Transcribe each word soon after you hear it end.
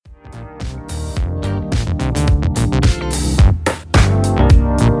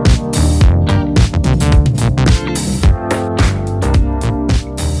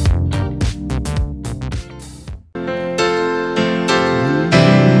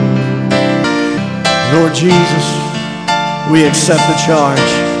Lord Jesus, we accept the charge.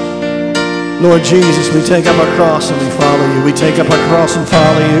 Lord Jesus, we take up our cross and we follow you. We take up our cross and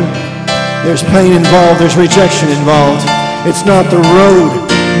follow you. There's pain involved. There's rejection involved. It's not the road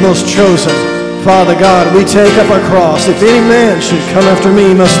most chosen. Father God, we take up our cross. If any man should come after me,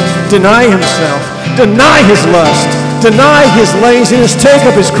 he must deny himself, deny his lust, deny his laziness, take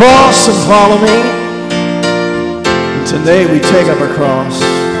up his cross and follow me. And today we take up our cross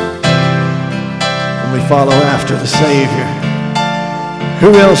and we follow after the Savior.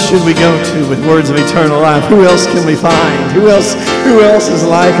 Who else should we go to with words of eternal life? Who else can we find? Who else is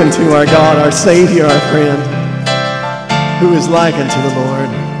like unto our God, our Savior, our friend? Who is like unto the Lord?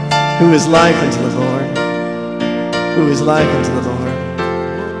 Who is like unto the Lord? Who is like unto the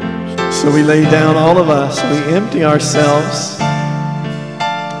Lord? So we lay down all of us. We empty ourselves.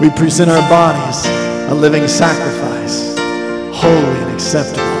 We present our bodies a living sacrifice, holy and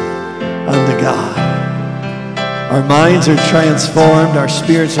acceptable unto God. Our minds are transformed. Our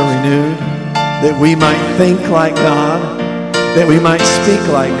spirits are renewed, that we might think like God, that we might speak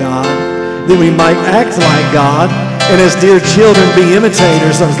like God, that we might act like God, and as dear children be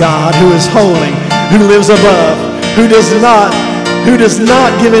imitators of God, who is holy, who lives above, who does not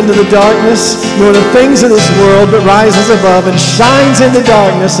give into the darkness nor the things of this world, but rises above and shines in the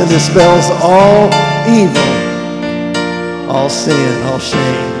darkness and dispels all evil, all sin, all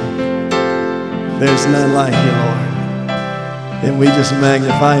shame. There's none like you, Lord. And we just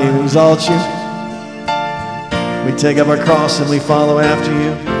magnify you and exalt you. We take up our cross and we follow after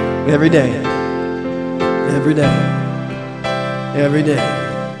you every day. Every day. Every day.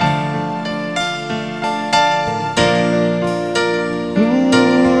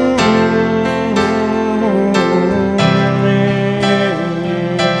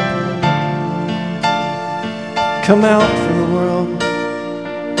 Come out from the world.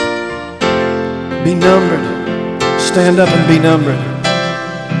 Be numbered. Stand up and be numbered.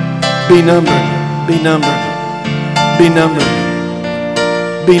 Be numbered. Be numbered. Be numbered.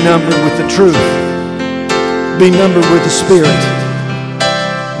 Be numbered with the truth. Be numbered with the Spirit.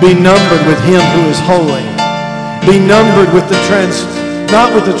 Be numbered with Him who is holy. Be numbered with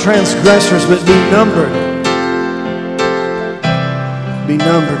not with the transgressors, but be numbered. Be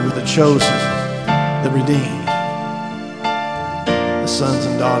numbered with the chosen, the redeemed, the sons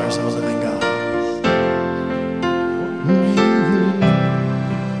and daughters of a living God.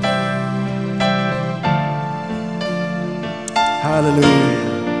 Hallelujah.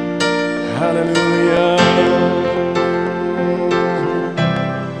 Hallelujah.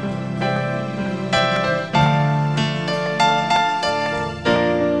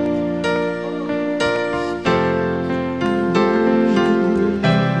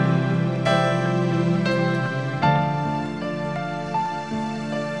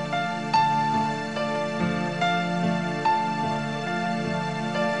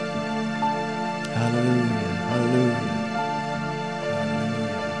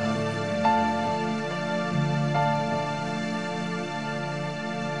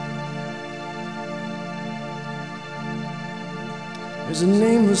 There's a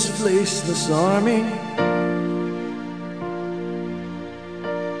nameless, faceless army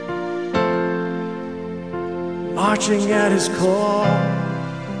marching at His call.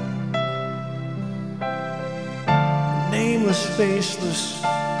 Nameless, faceless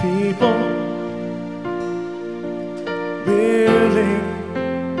people willing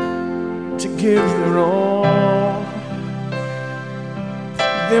to give their all.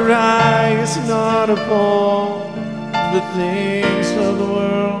 Their eyes not upon the things of the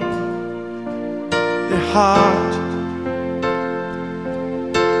world. Their heart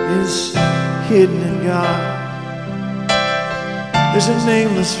is hidden in God. There's a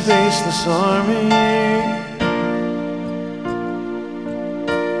nameless, faceless army.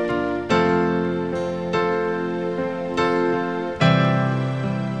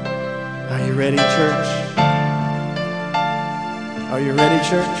 Are you ready, church? Are you ready,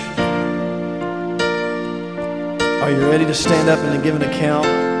 church? Are you ready to stand up and to give an account,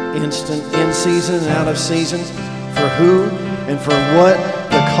 instant, in season and out of season, for who and for what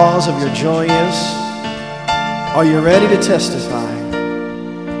the cause of your joy is? Are you ready to testify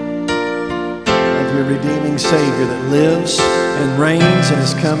of your redeeming Savior that lives and reigns and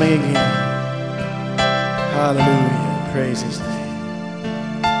is coming again? Hallelujah. Praise His name.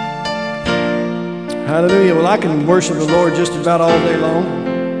 Hallelujah. Well, I can worship the Lord just about all day long.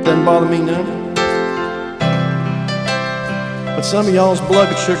 Doesn't bother me none. But some of y'all's blood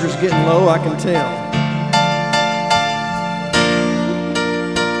sugar's getting low, I can tell.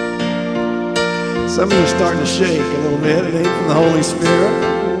 Some of you are starting to shake a little bit. It ain't from the Holy Spirit.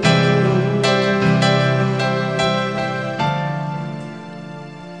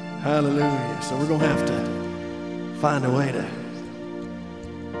 Hallelujah. So we're going to have to find a way to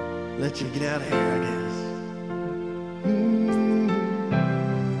let you get out of here, I guess.